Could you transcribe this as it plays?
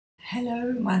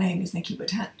Hello, my name is Nicky.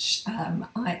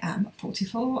 I am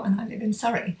 44 and I live in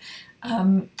Surrey.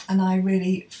 And I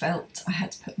really felt I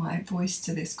had to put my voice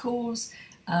to this cause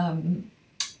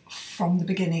from the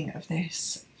beginning of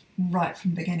this, right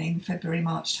from the beginning, February,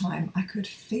 March time. I could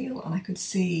feel and I could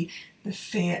see the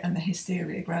fear and the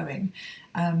hysteria growing,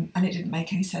 and it didn't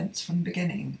make any sense from the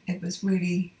beginning. It was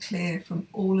really clear from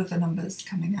all of the numbers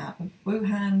coming out of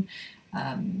Wuhan,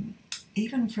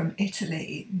 even from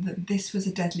Italy, that this was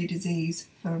a deadly disease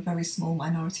for a very small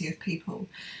minority of people.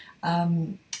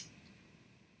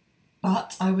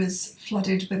 But I was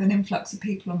flooded with an influx of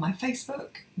people on my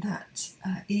Facebook that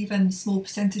even small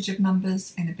percentage of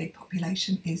numbers in a big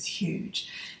population is huge,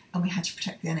 and we had to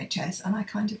protect the NHS, and I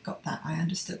kind of got that, I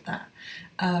understood that.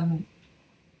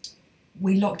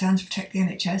 We locked down to protect the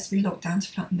NHS, we locked down to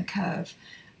flatten the curve,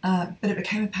 but it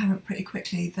became apparent pretty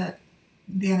quickly that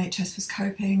the NHS was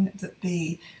coping, that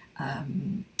the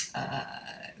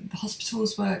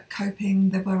hospitals were coping.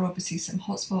 There were obviously some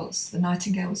hotspots. The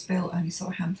Nightingale's bill only saw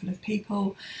a handful of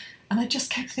people. And I just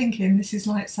kept thinking, this is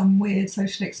like some weird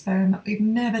social experiment. We've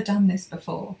never done this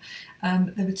before.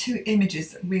 There were two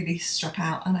images that really struck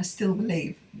out, and I still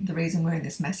believe the reason we're in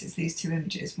this mess is these two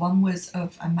images. One was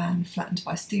of a man flattened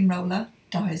by a steamroller,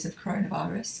 dies of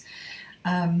coronavirus.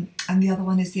 And the other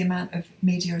one is the amount of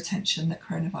media attention that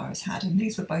coronavirus had, and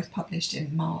these were both published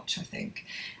in March, I think.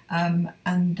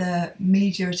 And the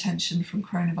media attention from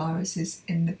coronavirus is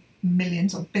in the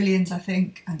millions or billions, I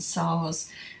think, and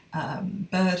SARS,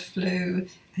 bird flu,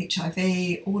 HIV,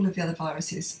 all of the other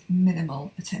viruses,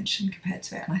 minimal attention compared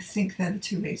to it. And I think they're the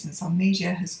two reasons. Our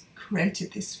media has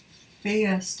created this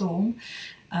fear storm,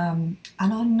 and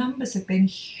our numbers have been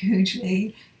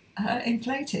hugely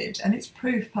inflated, and it's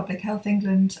proof Public Health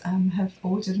England have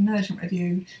ordered an urgent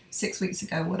review 6 weeks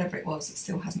ago, whatever it was. It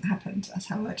still hasn't happened. That's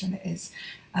how urgent it is.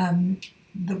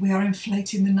 That we are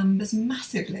inflating the numbers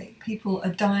massively. People are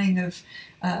dying of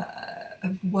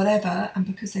whatever, and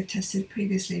because they've tested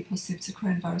previously positive to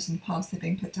coronavirus in the past, they're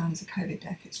being put down as a COVID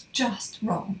death. It's just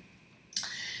wrong.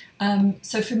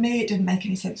 So for me, it didn't make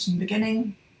any sense from the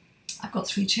beginning. I've got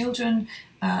 3 children,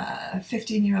 a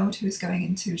 15-year-old who is going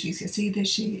into GCSE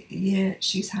this year.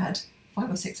 She's had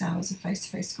 5 or 6 hours of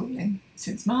face-to-face schooling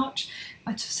since March.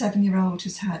 My 7-year-old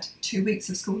has had 2 weeks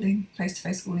of schooling,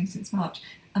 face-to-face schooling since March,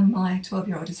 and my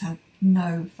 12-year-old has had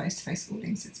no face-to-face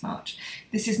schooling since March.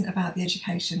 This isn't about the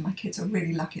education. My kids are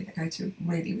really lucky. They go to a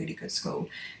really, really good school.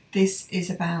 This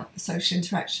is about the social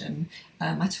interaction.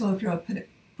 My 12-year-old put it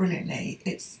brilliantly.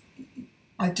 It's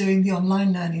by doing the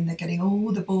online learning, they're getting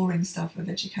all the boring stuff of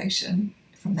education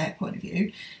from their point of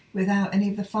view, without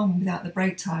any of the fun, without the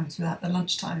break times, without the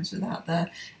lunch times, without the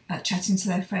chatting to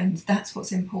their friends. That's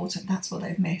what's important. That's what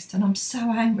they've missed. And I'm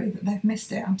so angry that they've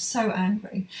missed it. I'm so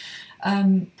angry.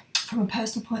 From a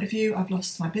personal point of view, I've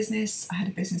lost my business. I had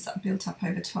a business that I built up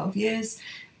over 12 years.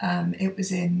 It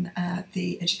was in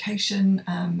the education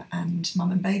and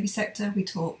mum and baby sector. We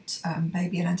taught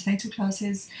baby and antenatal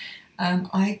classes.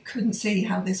 I couldn't see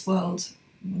how this world,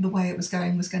 the way it was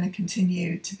going to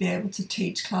continue to be able to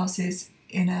teach classes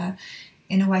in a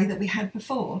way that we had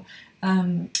before.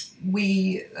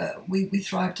 We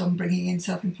thrived on bringing in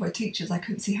self-employed teachers. I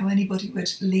couldn't see how anybody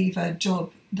would leave a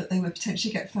job that they would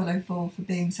potentially get furloughed for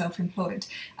being self-employed,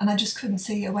 and I just couldn't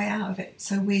see a way out of it.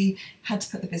 So we had to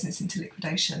put the business into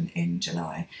liquidation in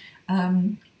July.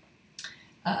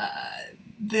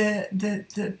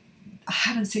 I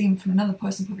haven't seen, from another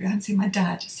personal point of view, I haven't seen my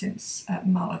dad since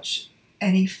March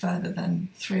any further than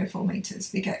 3 or 4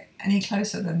 metres. We get any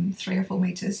closer than 3 or 4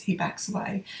 metres, he backs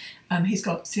away. He's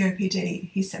got COPD,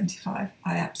 he's 75.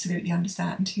 I absolutely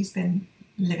understand. He's been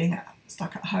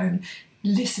stuck at home,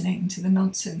 listening to the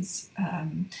nonsense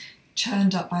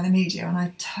churned up by the media, and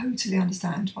I totally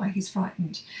understand why he's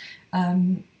frightened.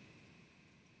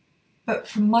 But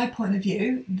from my point of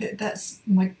view, that's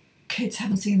my kids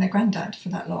haven't seen their granddad for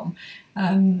that long.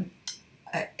 The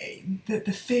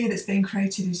fear that's being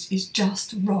created is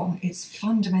just wrong. It's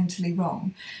fundamentally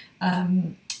wrong.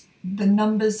 The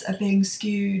numbers are being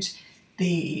skewed.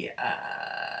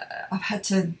 I've had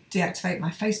to deactivate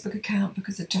my Facebook account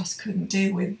because I just couldn't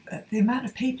deal with the amount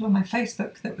of people on my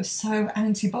Facebook that were so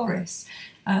anti-Boris,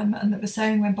 and that were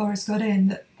saying when Boris got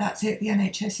in that's it, the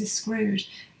NHS is screwed.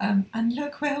 And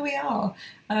look where we are.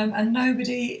 And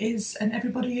everybody is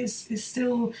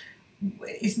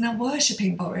now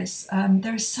worshipping Boris.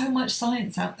 There is so much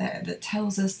science out there that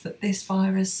tells us that this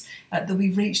virus, that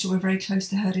we've reached, or we're very close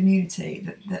to herd immunity,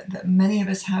 that many of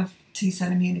us have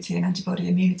T-cell immunity and antibody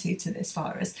immunity to this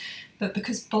virus. But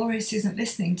because Boris isn't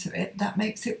listening to it, that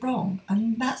makes it wrong.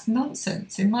 And that's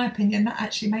nonsense. In my opinion, that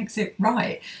actually makes it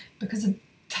right, because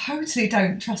totally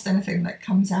don't trust anything that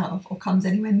comes out of or comes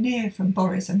anywhere near from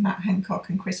Boris and Matt Hancock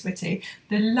and Chris Whitty.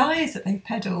 The lies that they've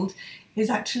peddled is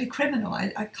actually criminal.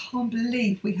 I can't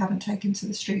believe we haven't taken to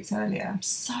the streets earlier. I'm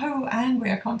so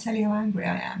angry. I can't tell you how angry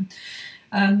I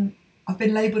am. I've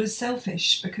been labelled as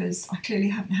selfish because I clearly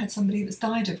haven't had somebody that's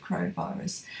died of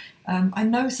coronavirus. I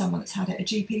know someone that's had it, a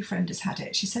GP friend has had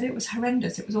it. She said it was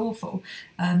horrendous, it was awful.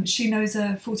 She knows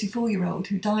a 44-year-old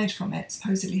who died from it,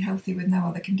 supposedly healthy with no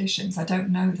other conditions. I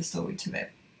don't know the story to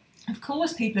it. Of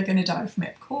course people are going to die from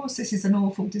it. Of course this is an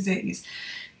awful disease.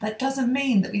 That doesn't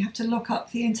mean that we have to lock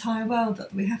up the entire world,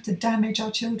 that we have to damage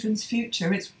our children's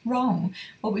future. It's wrong.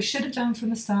 What we should have done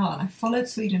from the start, and I followed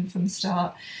Sweden from the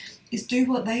start, is do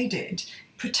what they did.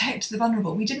 Protect the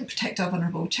vulnerable. We didn't protect our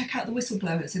vulnerable. Check out the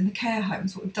whistleblowers in the care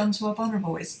homes, what we've done to our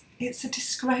vulnerable. It's a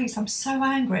disgrace. I'm so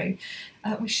angry.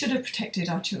 We should have protected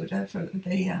our children for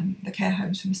the care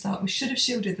homes from the start. We should have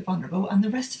shielded the vulnerable, and the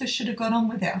rest of us should have gone on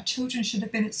with it. Our children should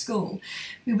have been at school.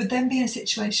 We would then be in a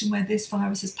situation where this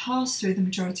virus has passed through the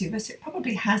majority of us. It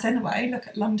probably has anyway. Look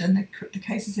at London. The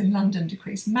cases in London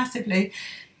decreased massively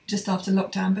just after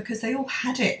lockdown because they all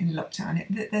had it in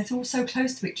lockdown. They're all so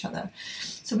close to each other.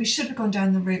 So we should have gone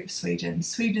down the route of Sweden.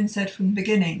 Sweden said from the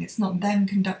beginning, it's not them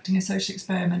conducting a social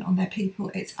experiment on their people,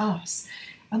 it's us.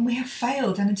 And we have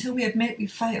failed, and until we admit we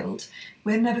failed,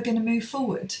 we're never going to move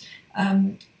forward.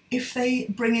 If they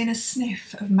bring in a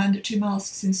sniff of mandatory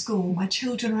masks in school, my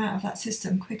children are out of that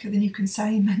system quicker than you can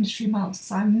say mandatory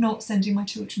masks. I'm not sending my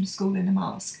children to school in a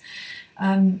mask.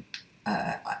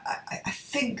 I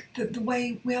think that the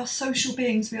way we are social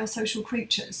beings, we are social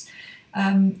creatures.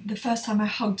 The first time I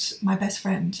hugged my best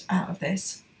friend out of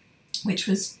this, which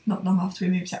was not long after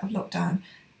we moved out of lockdown,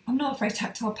 I'm not a very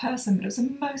tactile person, but it was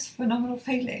the most phenomenal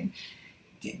feeling.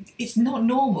 It's not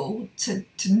normal to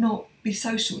not be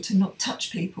social, to not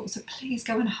touch people, so please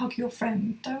go and hug your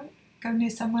friend. Don't go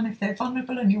near someone if they're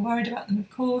vulnerable and you're worried about them, of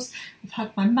course. I've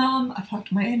hugged my mum, I've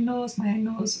hugged my in-laws.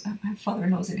 My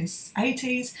father-in-law's in his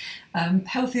 80s,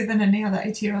 healthier than any other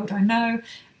 80-year-old I know.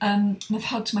 And I've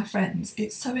hugged my friends.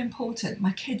 It's so important.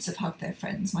 My kids have hugged their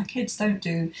friends. My kids don't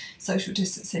do social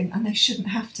distancing and they shouldn't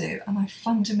have to. And I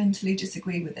fundamentally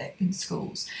disagree with it in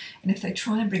schools. And if they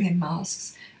try and bring in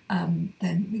masks,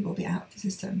 then we will be out of the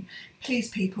system. Please,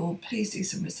 people, please do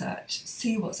some research,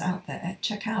 see what's out there,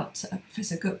 check out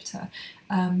Professor Gupta,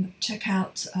 check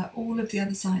out all of the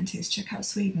other scientists, check out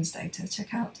Sweden's data,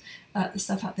 check out the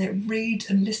stuff out there, read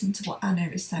and listen to what Anna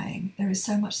is saying. There is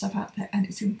so much stuff out there, and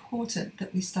it's important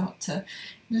that we start to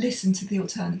listen to the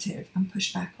alternative and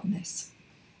push back on this.